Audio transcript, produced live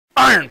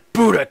Iron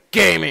Buddha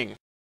Gaming!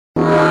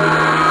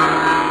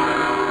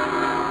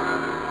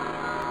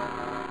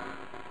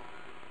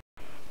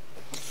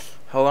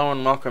 Hello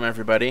and welcome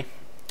everybody.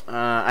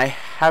 I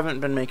haven't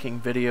been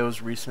making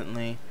videos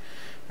recently,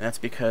 and that's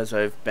because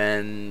I've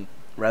been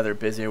rather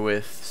busy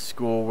with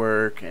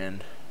schoolwork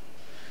and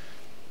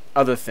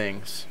other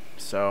things,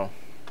 so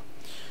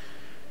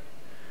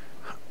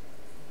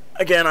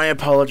again I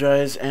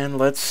apologize, and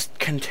let's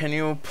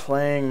continue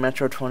playing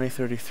Metro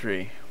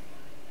 2033.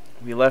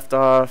 We left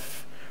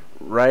off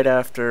right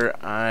after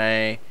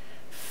I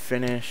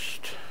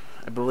finished,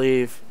 I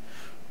believe,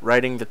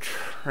 riding the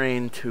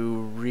train to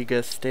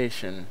Riga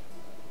station.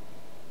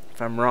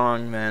 If I'm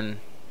wrong,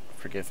 then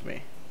forgive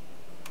me.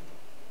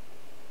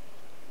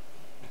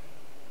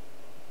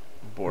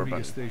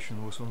 Riga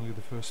station was only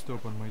the first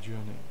stop on my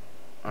journey.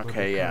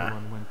 Okay, yeah,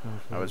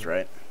 I was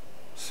right.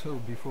 So,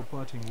 before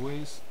parting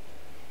ways,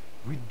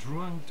 we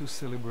drank to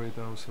celebrate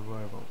our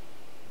survival.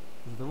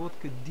 The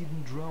vodka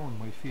didn't drown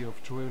my fear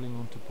of traveling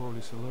on to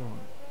Polis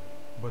alone,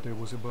 but I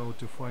was about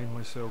to find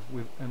myself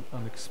with an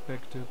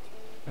unexpected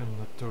and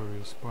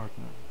notorious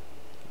partner.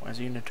 Why is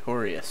he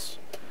notorious?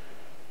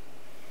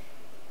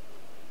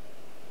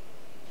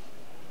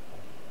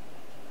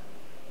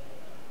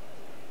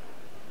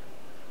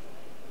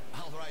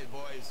 Alright,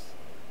 boys.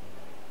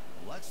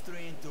 Let's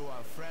train to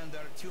our friend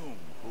Artyom,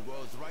 who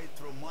goes right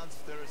through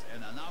monsters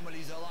and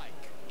anomalies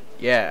alike.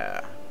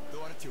 Yeah. To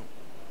Artyom.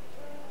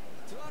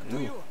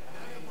 Ooh.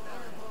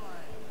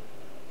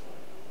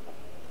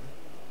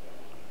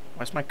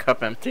 Why's my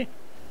cup empty?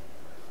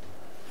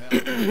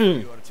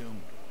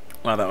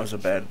 Wow, that was a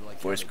bad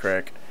voice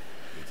crack.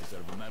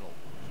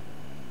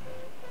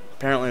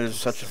 Apparently there's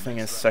such a thing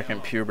as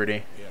second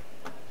puberty.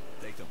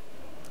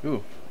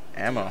 Ooh,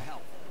 ammo.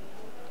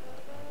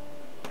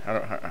 How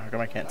come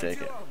I can't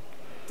take it?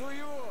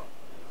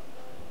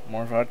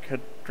 More vodka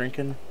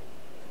drinking?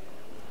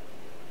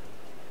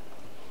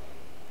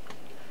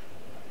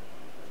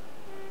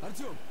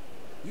 Artyom,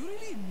 you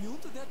really immune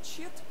to that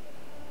shit?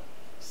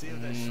 See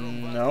if that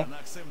shroom no.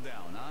 knocks him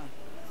down, huh?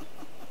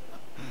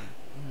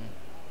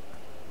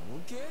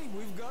 Okay,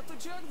 we've got to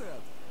check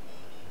that.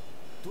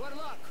 To our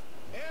luck.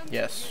 And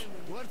yes.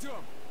 to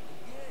Artyom.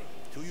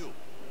 To you.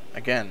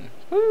 Again.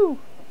 Woo!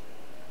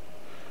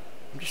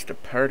 I'm just a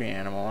party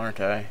animal,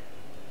 aren't I?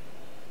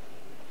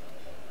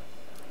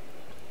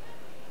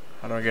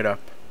 How do I get up?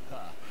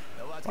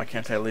 Why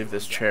can't I leave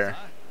this chair?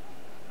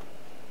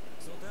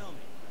 So tell me,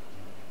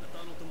 the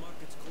tunnel to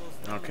market's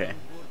closed down. Okay.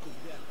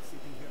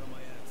 Sitting here on my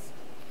ass.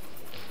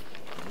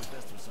 We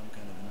passed through some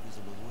kind of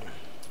invisible way.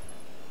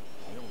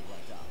 We'll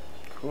black out.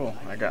 Cool,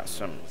 I got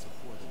some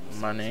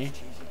money.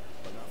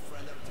 But our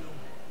friend Artyom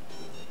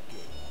was a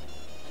gay.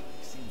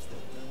 Seems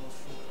that thermal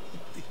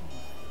shoot.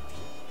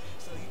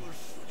 So you were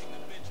shooting the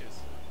bitches.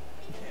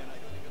 Man, I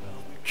don't even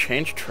know.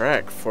 Change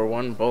track for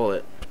one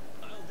bullet.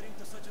 I'll drink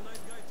to such a nice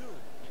guy too.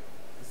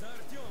 Is that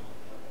Artyom?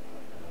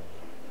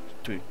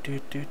 Do do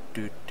do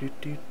do do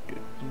do do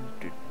do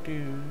do do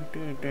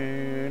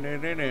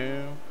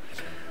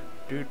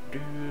do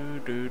do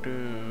do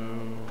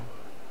do.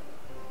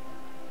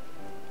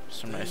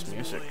 Some nice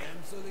music.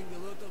 I'm selling a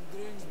lot of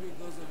drinks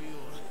because of you.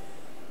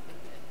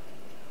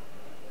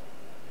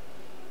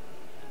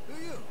 Who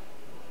you?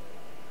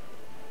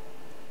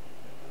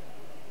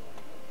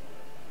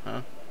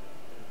 Huh?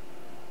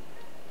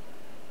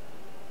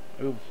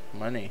 Ooh,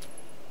 money.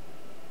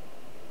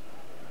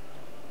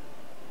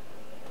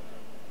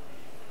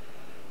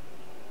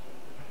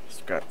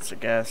 He's got a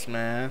gas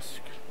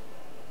mask.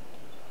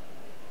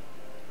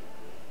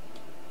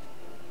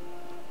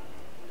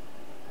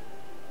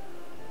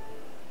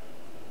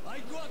 I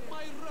got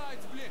my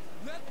rights, bleh.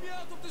 Let me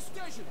out of the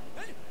station.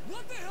 Hey,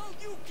 what the hell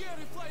do you care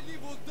if I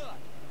live or die?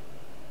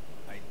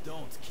 I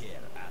don't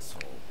care,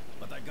 asshole.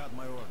 But I got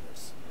my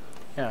orders.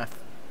 Yeah,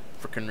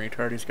 frickin'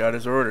 retard, he's got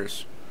his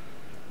orders.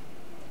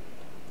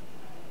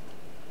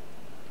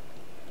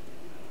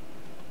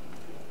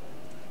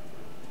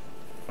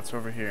 What's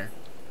over here?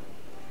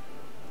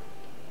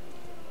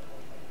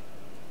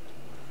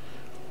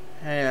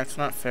 Hey, that's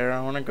not fair.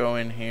 I want to go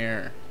in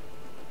here.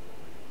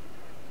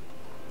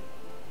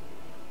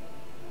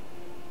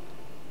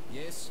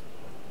 Yes.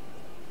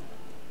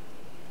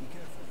 Be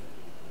careful.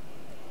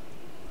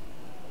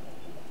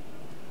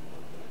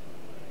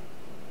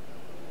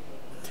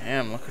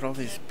 Damn, look at all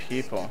these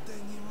people.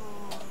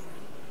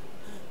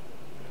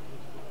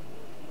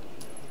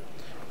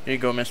 Here you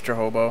go, Mr.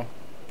 Hobo.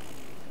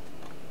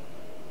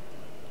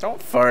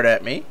 Don't fart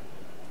at me.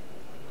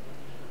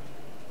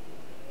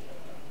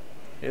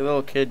 Hey,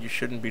 little kid, you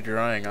shouldn't be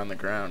drawing on the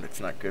ground. It's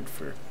not good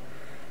for...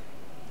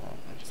 well,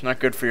 it's not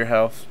good for your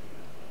health.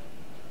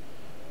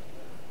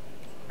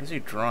 What is he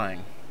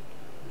drawing?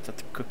 Is that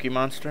the Cookie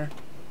Monster?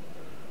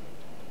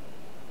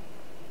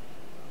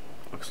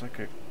 Looks like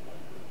a...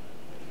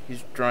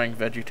 he's drawing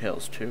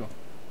VeggieTales too.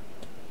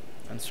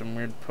 And some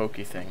weird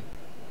pokey thing.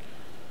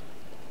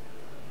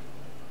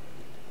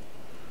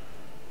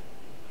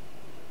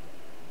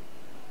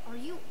 Are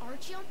you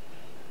Artyom?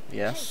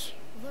 Yes. Hey,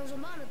 there's a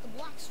man at the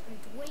block street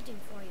waiting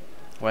for you.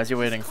 Why is he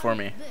waiting for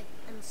me? Big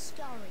and and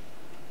scary.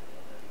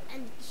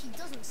 And he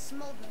doesn't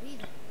smell good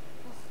either.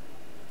 Ugh.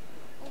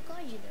 I'll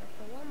guide you there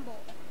for one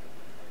ball.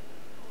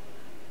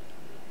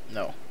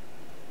 No.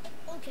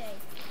 Okay,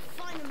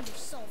 find him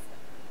yourself.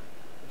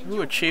 And Ooh,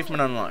 you're achievement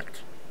wrong.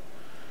 unlocked.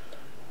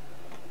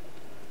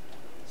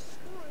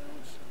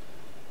 Scrooge.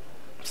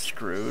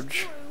 Scrooge.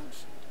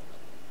 Scrooge.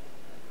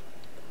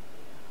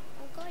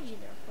 I'll guide you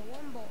there for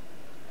one ball.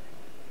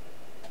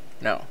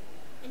 No.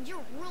 And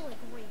you're really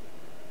greedy.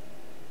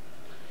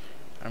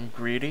 I'm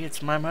greedy.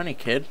 It's my money,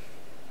 kid.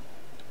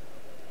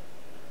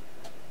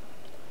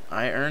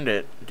 I earned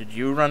it. Did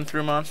you run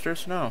through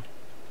monsters? No.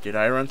 Did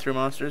I run through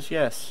monsters?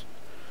 Yes.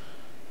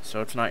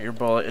 So it's not your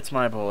bullet, it's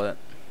my bullet.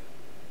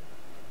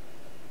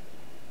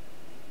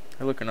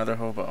 Hey, look, another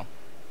hobo.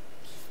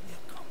 Give me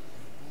a couple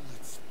of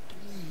bullets,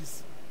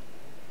 please.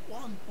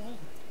 One bullet.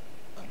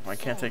 Why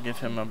can't I give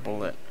him a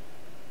bullet?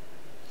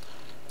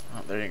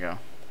 Oh, there you go.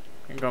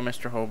 Here you go,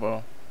 Mr.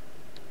 Hobo.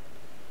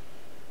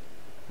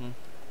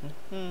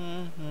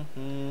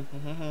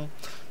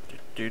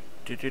 Do.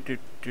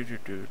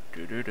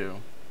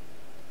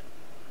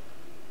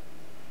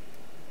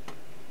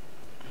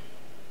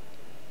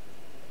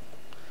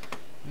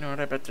 You know what?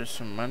 I bet there's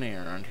some money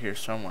around here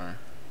somewhere.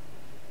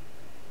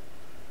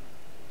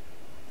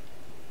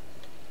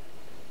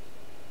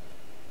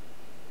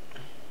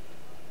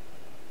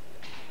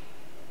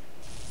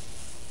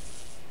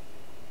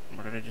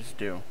 What did I just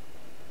do?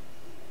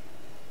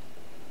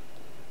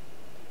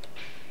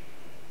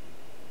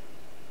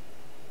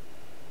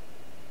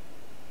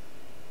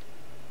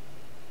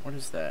 What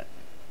is that?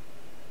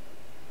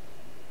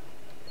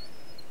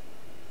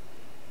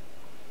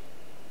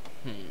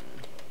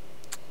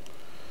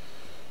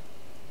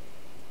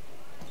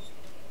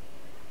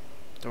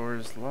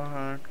 Door's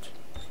locked.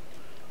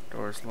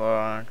 Door's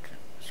locked.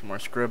 Some more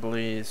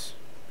scribblies.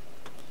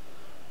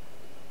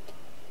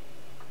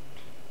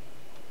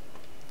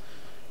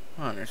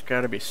 Come on, there's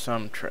gotta be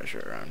some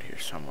treasure around here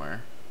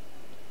somewhere.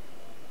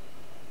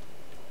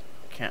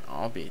 Can't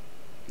all be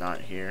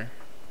not here.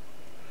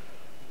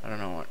 I don't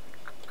know what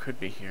could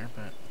be here,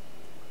 but...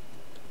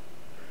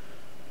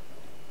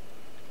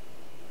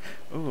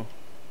 Ooh.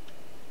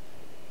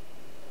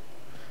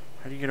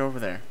 How do you get over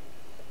there?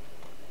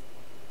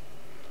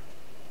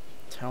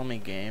 Tell me,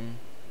 game.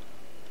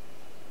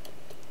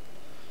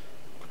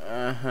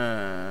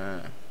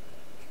 I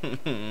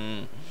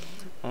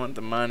want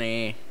the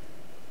money.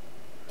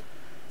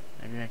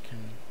 Maybe I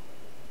can...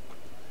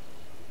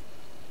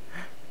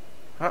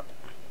 Oh.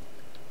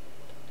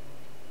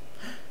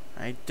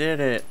 I did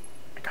it.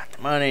 I got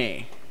the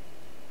money.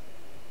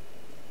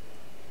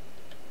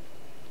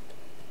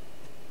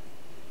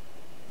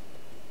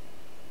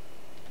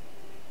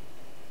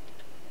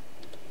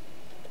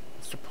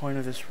 What's the point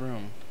of this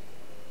room?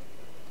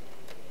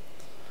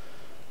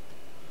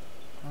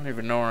 I don't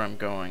even know where I'm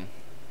going.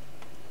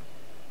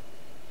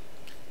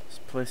 This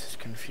place is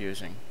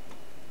confusing.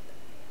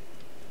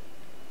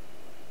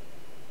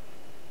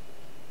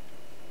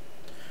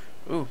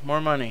 Ooh,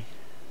 more money.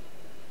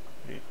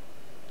 Wait.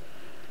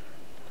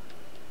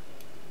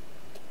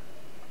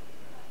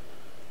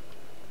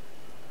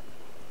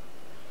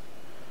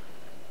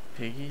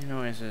 Piggy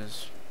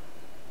noises.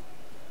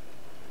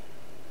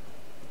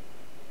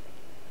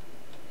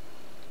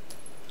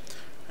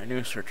 I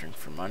knew searching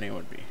for money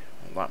would be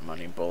a lot.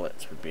 Money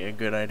bullets would be a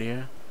good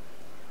idea.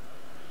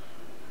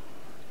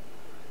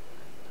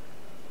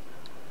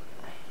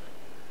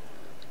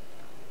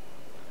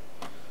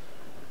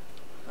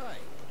 Hi.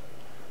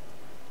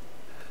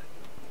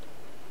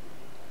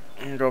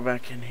 And go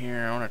back in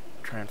here. I want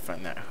to try and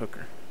find that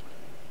hooker.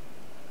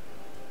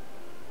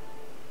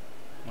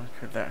 Where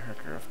could that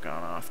hooker have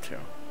gone off to?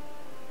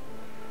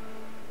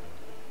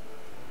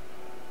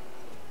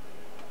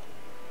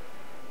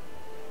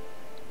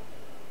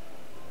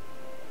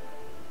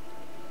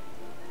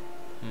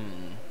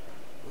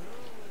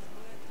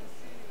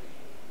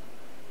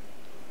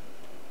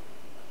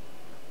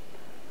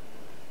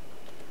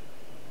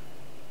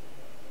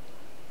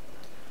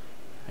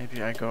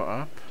 Maybe I go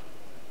up?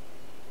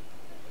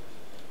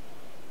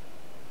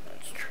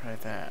 Let's try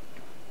that.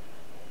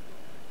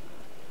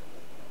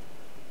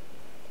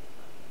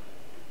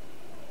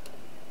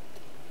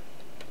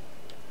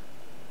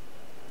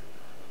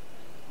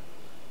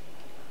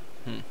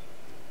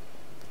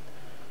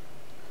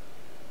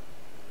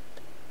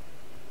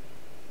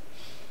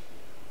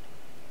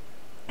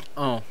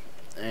 Oh,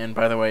 and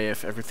by the way,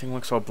 if everything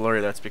looks all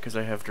blurry, that's because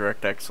I have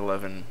DirectX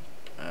 11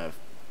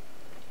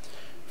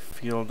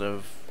 field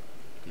of,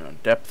 no,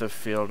 depth of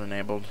field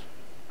enabled.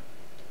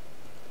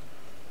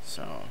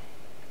 So,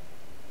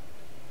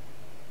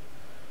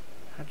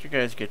 how'd you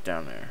guys get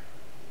down there?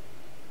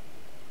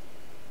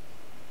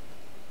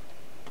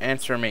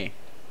 Answer me.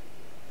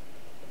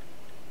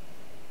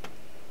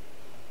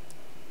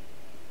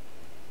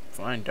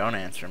 Fine, don't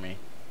answer me.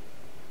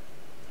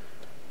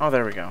 Oh,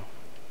 there we go.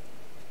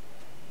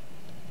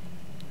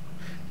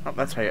 Oh,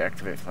 that's how you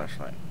activate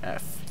flashlight.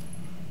 F.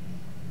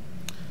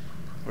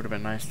 Would have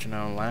been nice to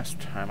know last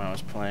time I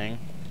was playing.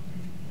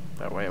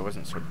 That way it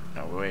wasn't so.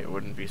 That way it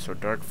wouldn't be so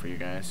dark for you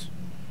guys.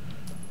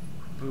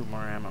 Ooh,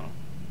 more ammo.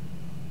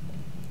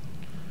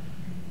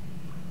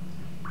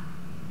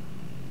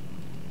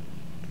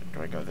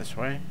 Do I go this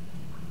way?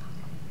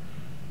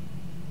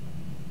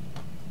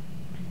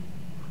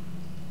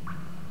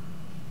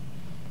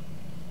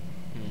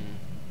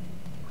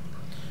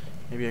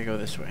 Maybe I go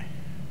this way.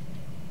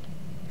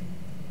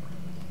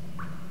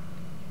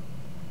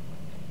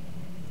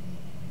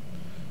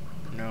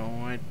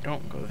 No, I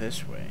don't go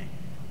this way.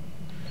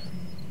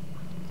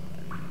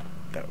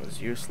 That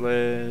was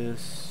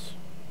useless.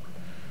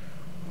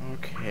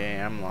 Okay,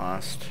 I'm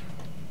lost.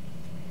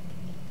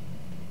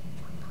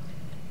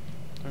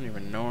 I don't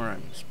even know where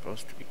I'm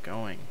supposed to be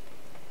going.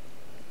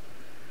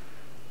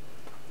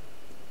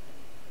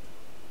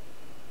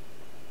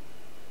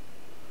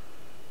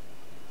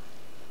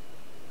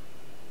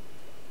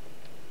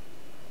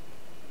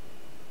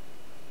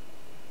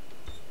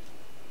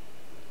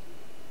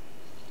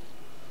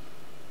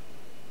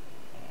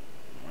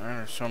 Why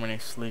are so many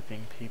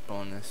sleeping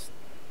people in this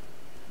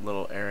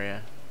little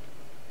area?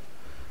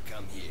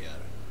 Come here.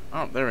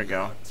 Oh, there we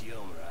go. You're Tim,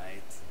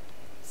 right?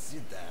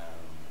 Sit down.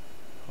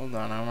 Hold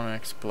on, I want to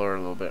explore a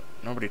little bit.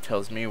 Nobody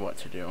tells me what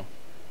to do.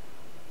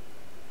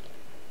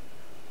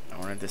 I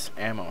wanted this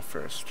ammo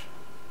first.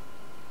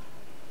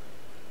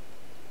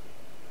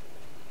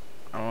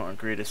 I won't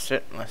agree to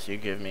sit unless you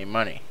give me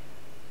money.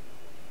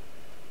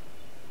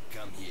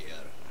 Come here.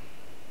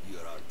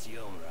 You're our Tim,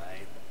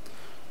 right?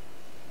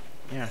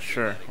 Yeah,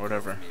 sure, Everybody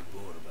whatever. calls me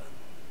Bourbon.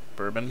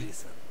 Bourbon?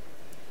 Listen,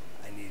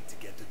 I need to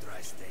get to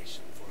Dry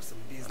Station for some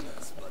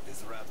business, but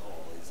this rat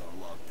hole is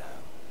on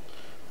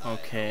lockdown.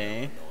 Okay.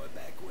 I know a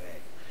back way.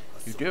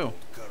 A You do. so-called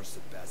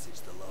cursed passage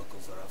the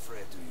locals are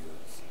afraid to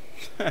use.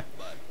 But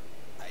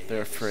I hear They're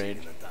the shit afraid.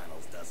 in the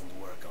tunnels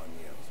doesn't work on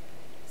you.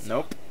 So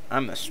Nope.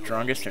 I'm the you help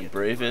strongest me and get to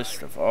bravest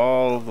Dry. of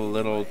all I'll the give you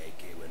little my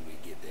AK when we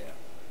get there.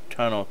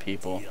 tunnel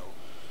people. Deal?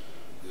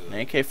 Good. An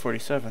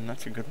AK-47,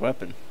 that's a good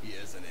weapon.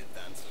 Here's an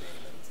advance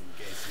payment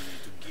in case you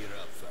need to gear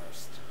up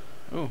first.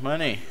 Ooh,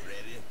 money. You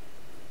ready?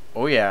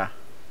 Oh yeah.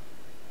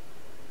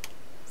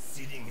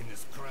 Sitting in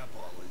this crap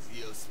hole is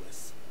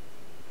useless.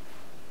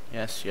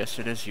 Yes, yes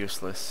it is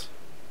useless.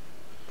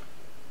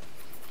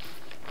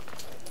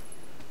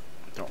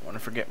 Don't want to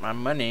forget my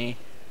money.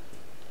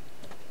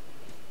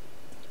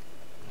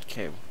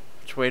 Okay,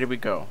 which way do we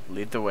go?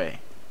 Lead the way.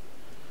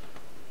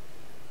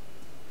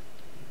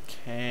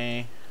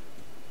 Okay.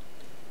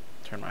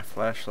 Turn my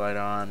flashlight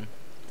on.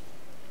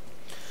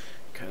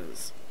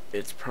 Because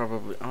it's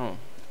probably... Oh,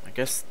 I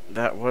guess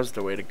that was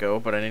the way to go,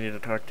 but I needed to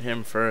talk to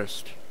him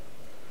first.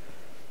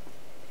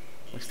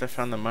 At least I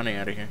found the money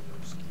out of here.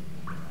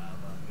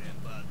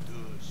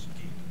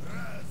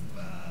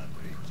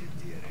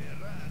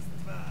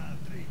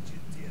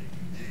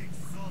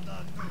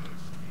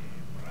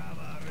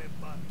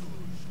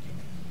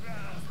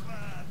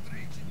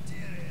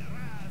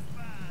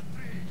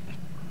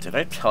 Did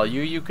I tell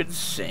you you could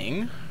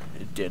sing?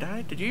 Did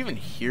I? Did you even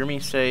hear me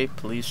say,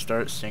 please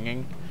start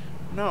singing?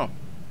 No.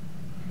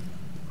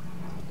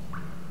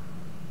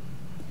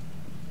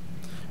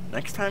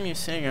 Next time you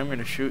sing, I'm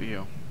gonna shoot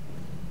you.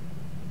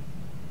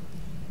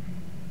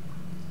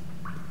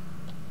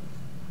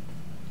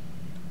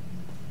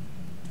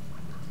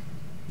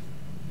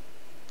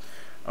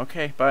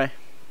 Okay, bye.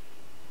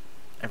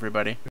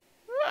 Everybody.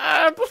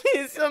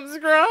 Please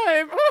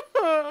subscribe!